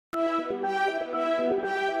You've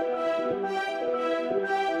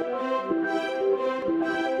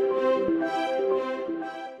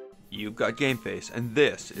got Game Face, and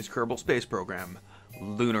this is Kerbal Space Program,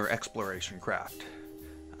 Lunar Exploration Craft.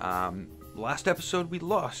 Last episode we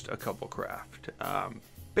lost a couple craft,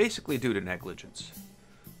 basically due to negligence.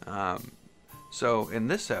 So in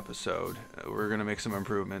this episode, we're going to make some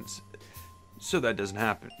improvements so that doesn't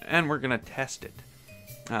happen, and we're going to test it.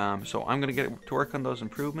 So I'm going to get to work on those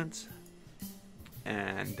improvements,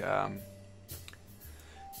 and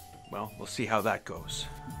well, we'll see how that goes.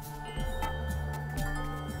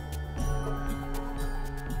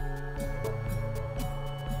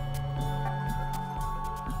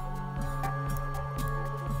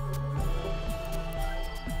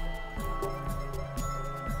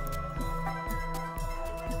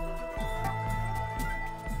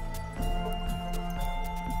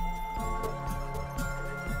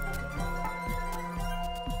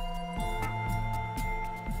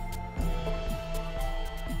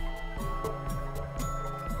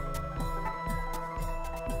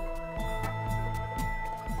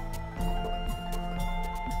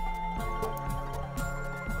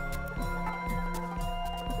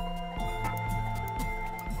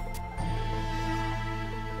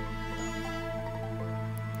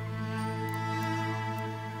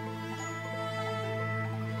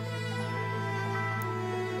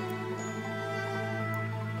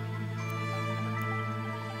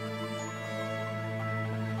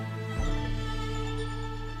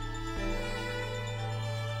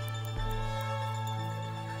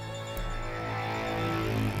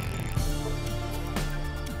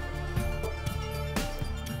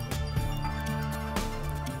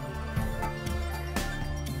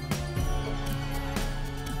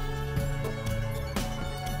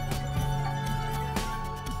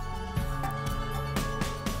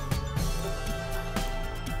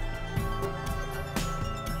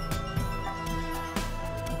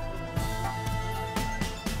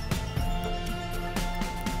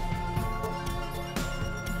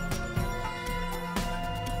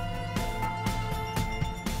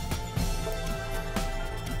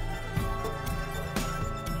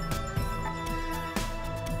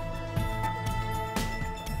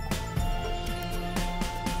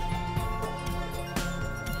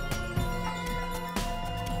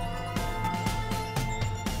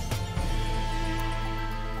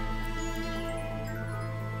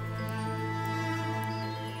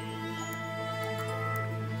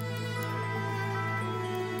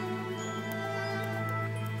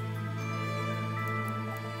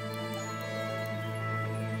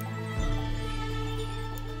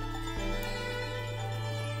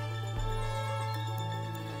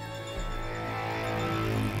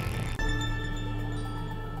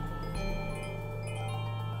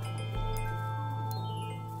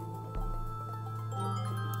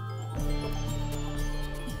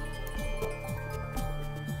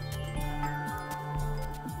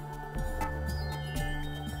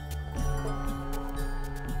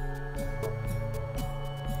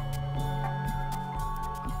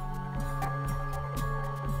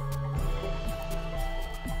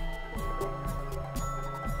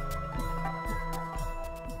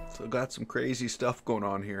 So got some crazy stuff going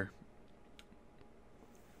on here.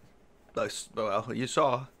 Well, you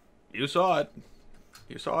saw it.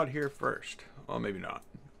 You saw it here first. Well, maybe not,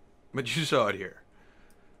 but you saw it here.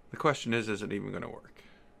 The question is it even going to work?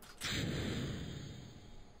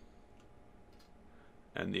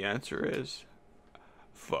 And the answer is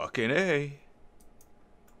fucking A.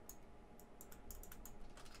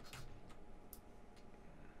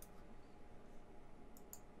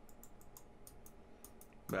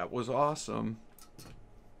 That was awesome.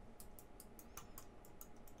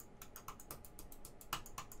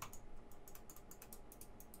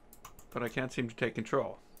 But I can't seem to take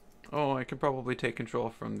control. Oh, I can probably take control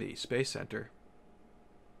from the Space Center.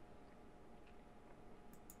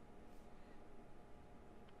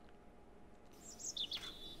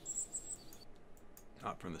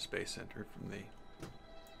 Not from the Space Center, from the...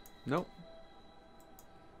 Nope.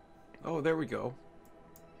 Oh, there we go.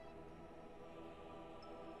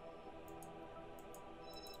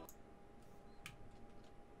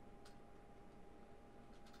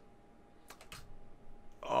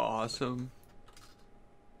 Awesome.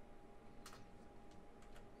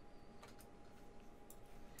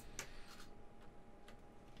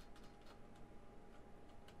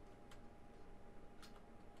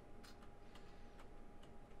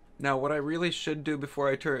 Now, what I really should do before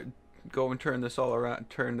I go and turn this all around,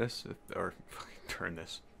 turn it.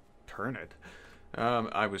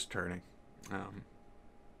 I was turning.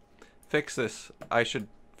 Fix this. I should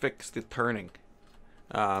fix the turning.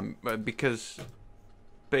 But because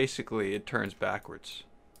basically it turns backwards.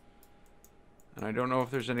 And I don't know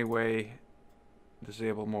if there's any way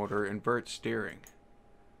disable motor invert steering.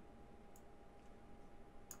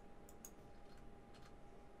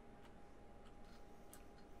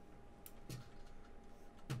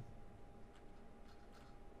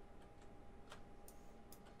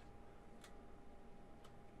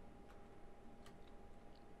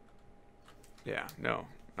 Yeah, no.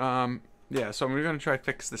 Yeah, so I'm going to try to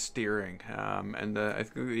fix the steering. And I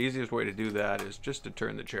think the easiest way to do that is just to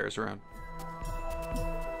turn the chairs around.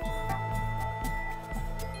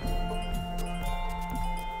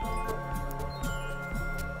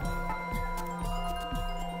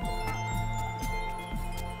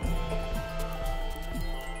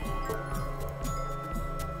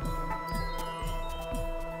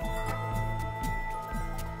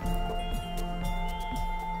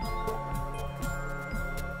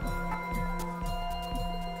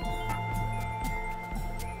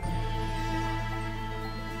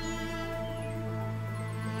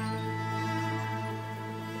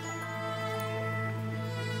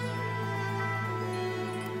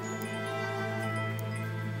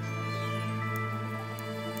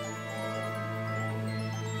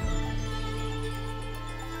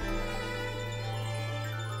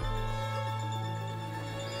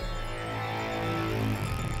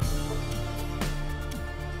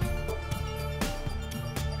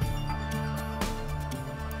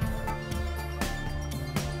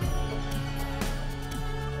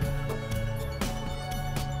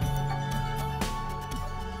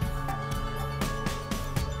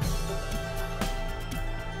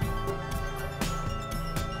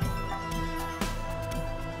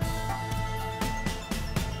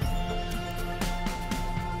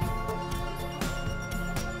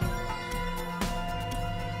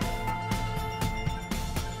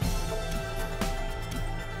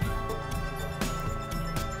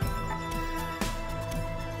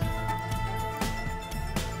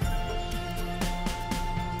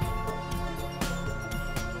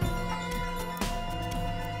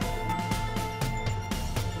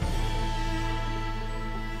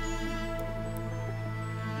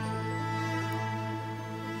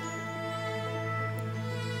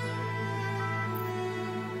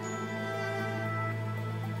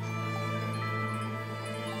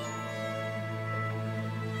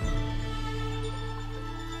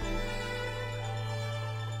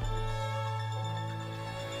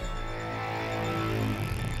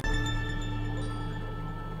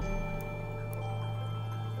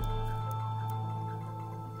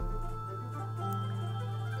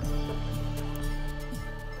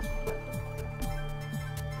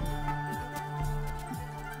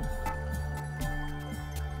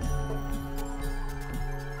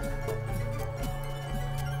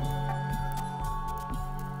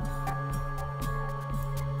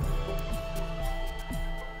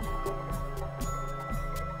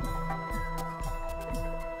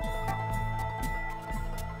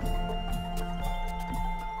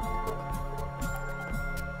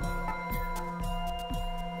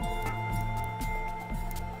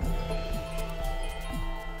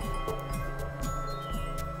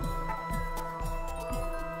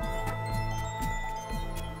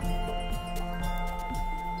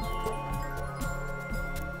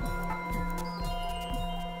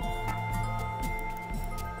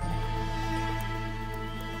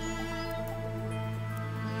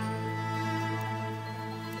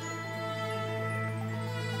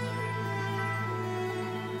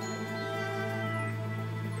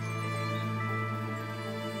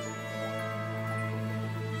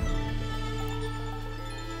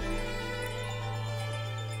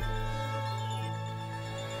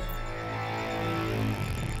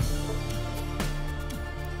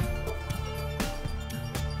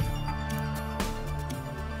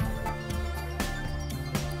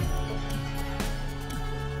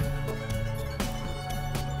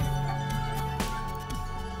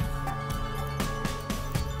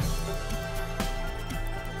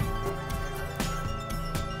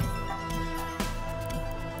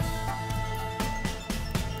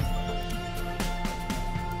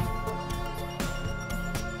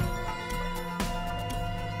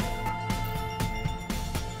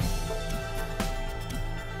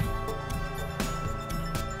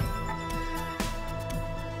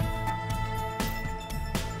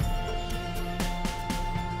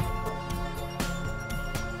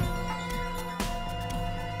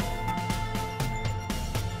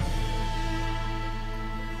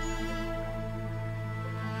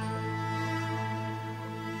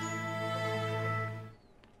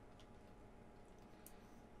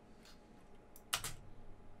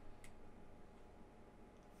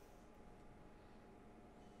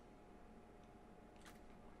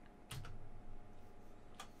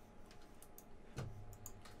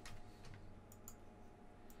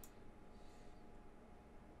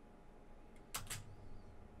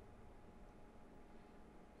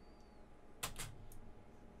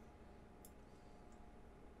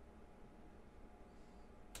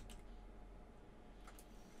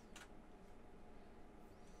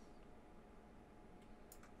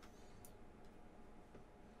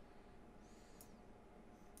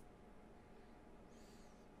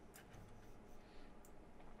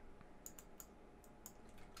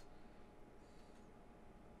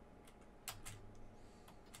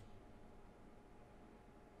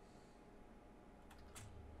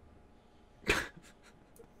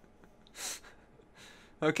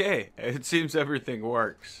 Okay, it seems everything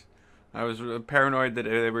works. I was paranoid that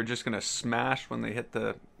they were just gonna smash when they hit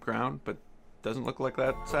the ground, but doesn't look like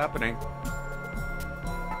that's happening.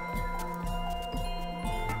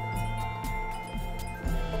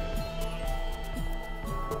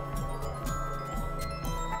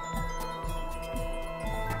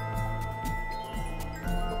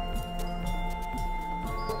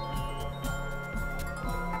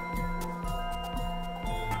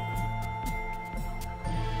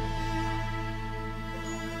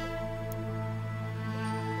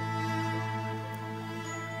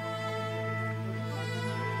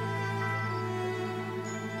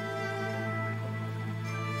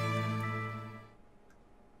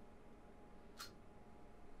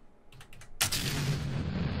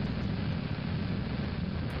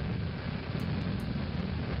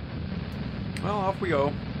 Well, off we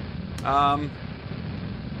go.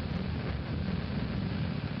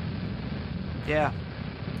 Yeah.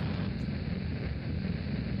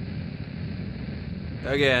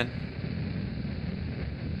 Again.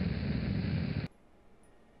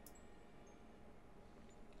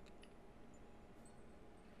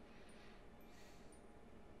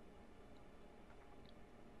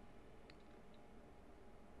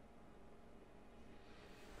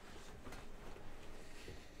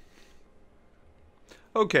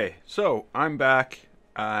 Okay, so I'm back,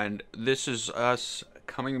 and this is us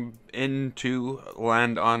coming in to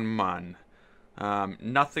land on Mun.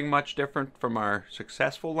 Nothing much different from our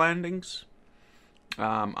successful landings.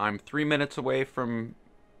 I'm 3 minutes away from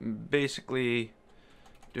basically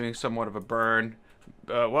doing somewhat of a burn.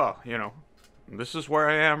 Well, you know, this is where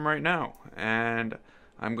I am right now, and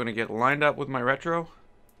I'm going to get lined up with my retro,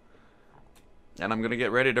 and I'm going to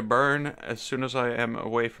get ready to burn as soon as I am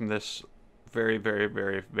away from this very, very,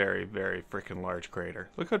 very, very, very freaking large crater.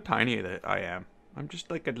 Look how tiny that I am. I'm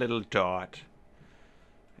just like a little dot.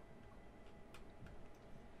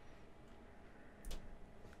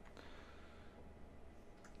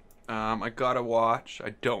 I gotta watch.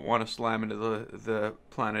 I don't want to slam into the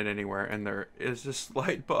planet anywhere, and there is a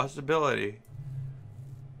slight possibility,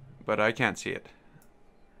 but I can't see it.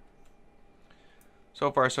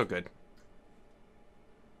 So far, so good.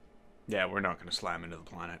 Yeah, we're not gonna slam into the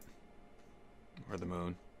planet. Or the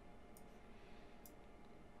moon.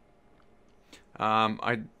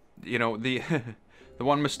 You know, the the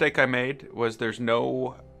one mistake I made was there's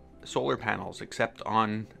no solar panels except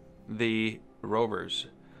on the rovers.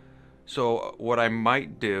 So what I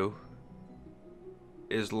might do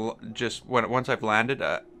is just once I've landed,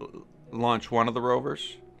 launch one of the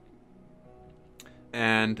rovers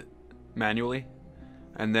and manually,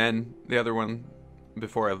 and then the other one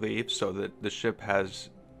before I leave, so that the ship has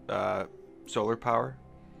solar power.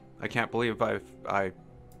 I can't believe I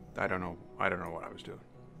don't know what I was doing.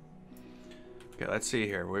 Okay, let's see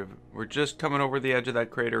here. We're just coming over the edge of that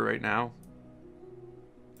crater right now.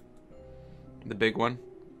 The big one.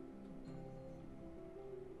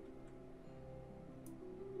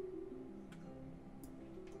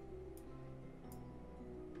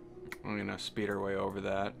 I'm gonna speed our way over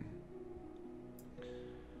that.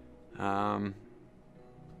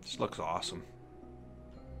 This looks awesome.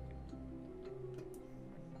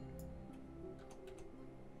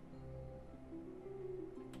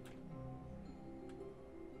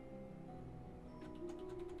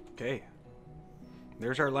 Okay,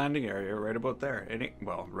 there's our landing area right about there.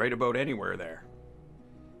 Well, right about anywhere there.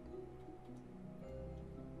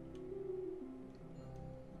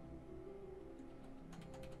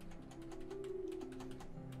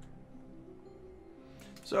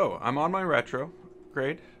 So, I'm on my retro.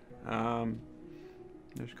 Great.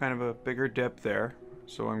 There's kind of a bigger dip there,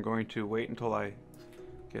 so I'm going to wait until I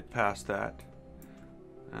get past that.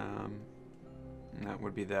 And that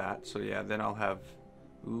would be that. So yeah, then I'll have...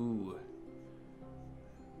 Ooh.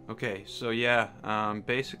 Okay, so yeah,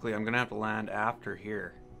 basically I'm gonna have to land after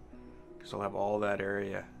here, because I'll have all that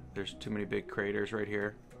area. There's too many big craters right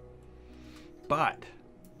here. But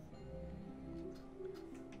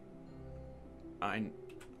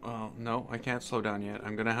well, no, I can't slow down yet.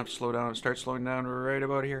 I'm gonna have to slow down, start slowing down right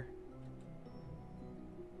about here.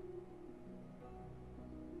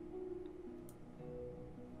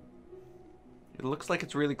 It looks like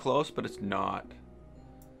it's really close, but it's not.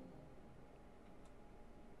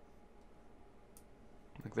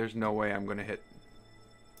 Like, there's no way I'm gonna hit.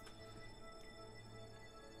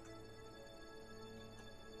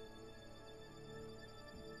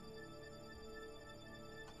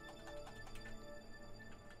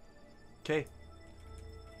 Okay.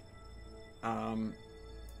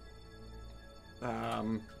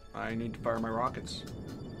 I need to fire my rockets.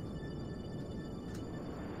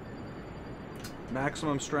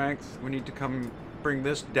 Maximum strength. We need to come bring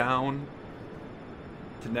this down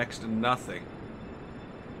to next to nothing.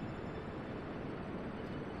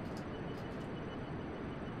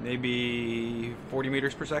 Maybe 40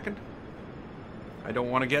 meters per second? I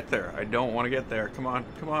don't want to get there. I don't want to get there. Come on,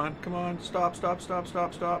 come on, come on. Stop, stop, stop,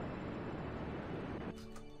 stop, stop.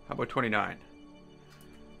 How about 29?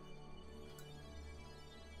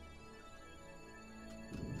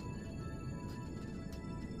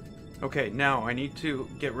 Okay, now I need to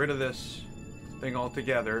get rid of this thing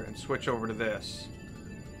altogether and switch over to this.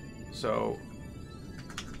 So...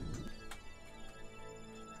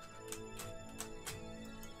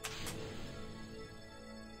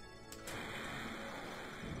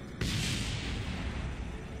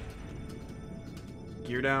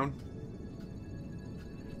 gear down.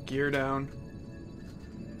 Gear down.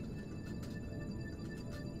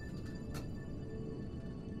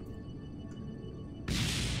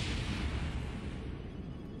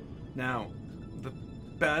 Now, the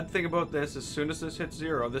bad thing about this, as soon as this hits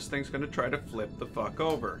 0, this thing's going to try to flip the fuck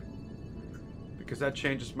over. Because that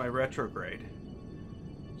changes my retrograde.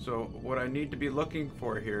 So, what I need to be looking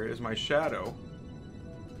for here is my shadow.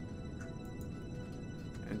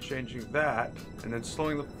 And changing that, and then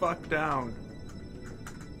slowing the fuck down.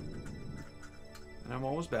 And I'm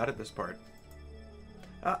almost bad at this part.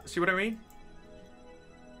 Ah, see what I mean?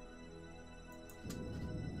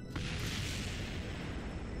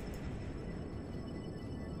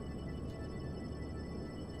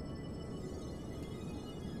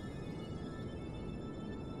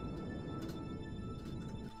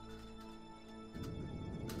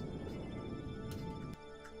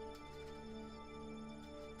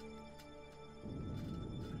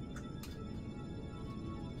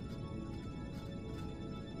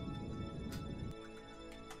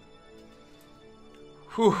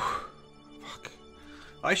 Whew. Fuck.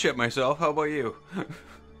 I shit myself. How about you?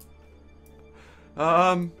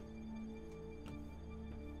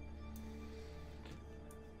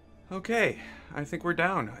 Okay. I think we're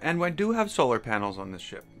down. And I do have solar panels on this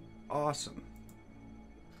ship. Awesome.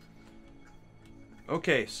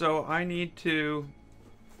 Okay, so I need to...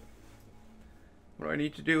 What do I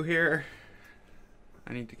need to do here?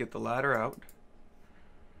 I need to get the ladder out.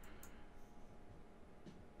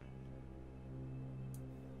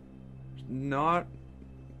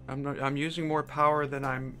 I'm using more power than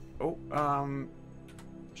I'm...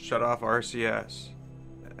 shut off RCS.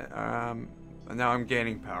 And now I'm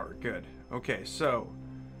gaining power. Good. Okay, so...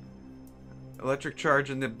 electric charge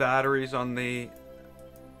in the batteries on the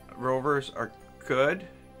rovers are good.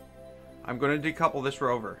 I'm going to decouple this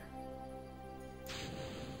rover.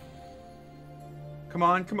 Come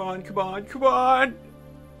on, come on, come on, come on!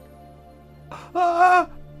 Ah!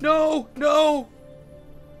 No! No!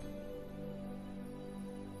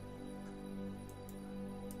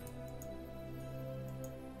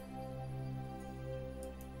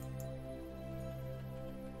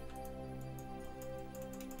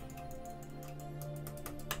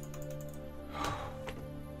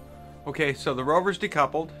 Okay, so the rover's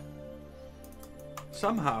decoupled.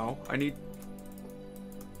 Somehow, I need...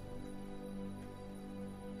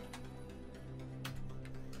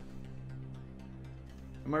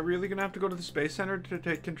 Am I really gonna have to go to the Space Center to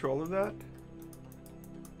take control of that?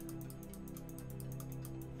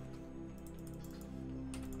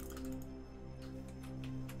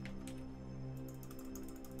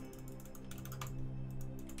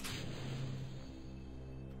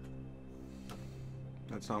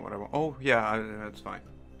 That's not what I want. Oh, yeah, that's fine.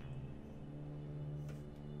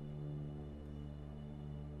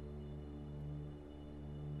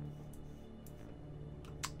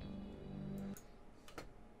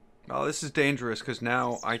 Oh, this is dangerous because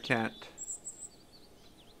now I can't...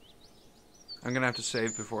 I'm gonna have to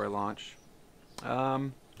save before I launch.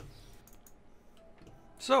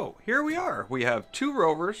 So, here we are. We have 2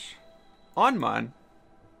 rovers on Mun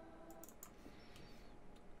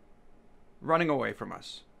running away from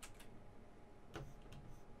us.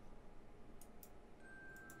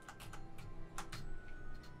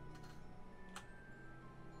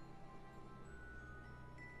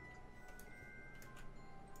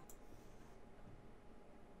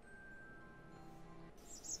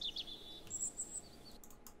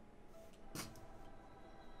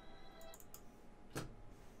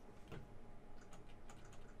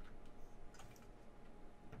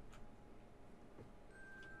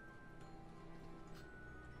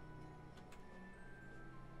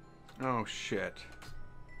 Oh, shit.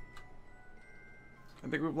 I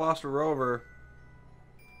think we've lost a rover.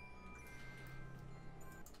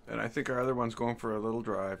 And I think our other one's going for a little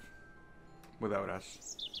drive without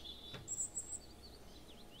us.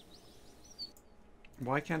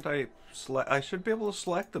 Why can't I select? I should be able to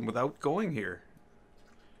select them without going here.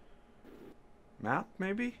 Map,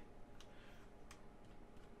 maybe?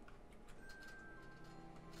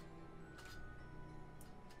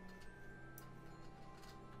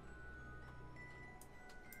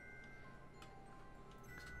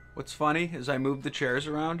 What's funny is I moved the chairs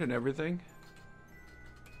around and everything,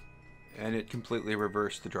 and it completely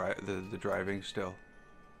reversed the driving still.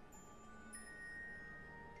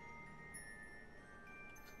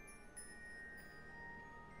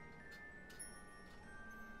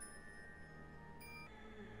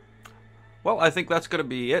 Well, I think that's going to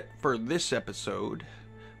be it for this episode.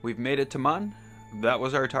 We've made it to Mun. That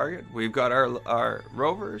was our target. We've got our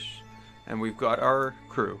rovers, and we've got our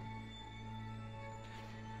crew.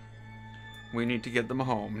 We need to get them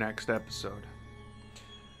home next episode.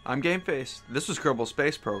 I'm GameFace. This was Kerbal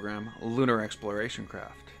Space Program, Lunar Exploration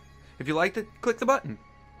Craft. If you liked it, click the button.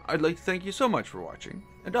 I'd like to thank you so much for watching,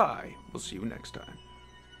 and I will see you next time.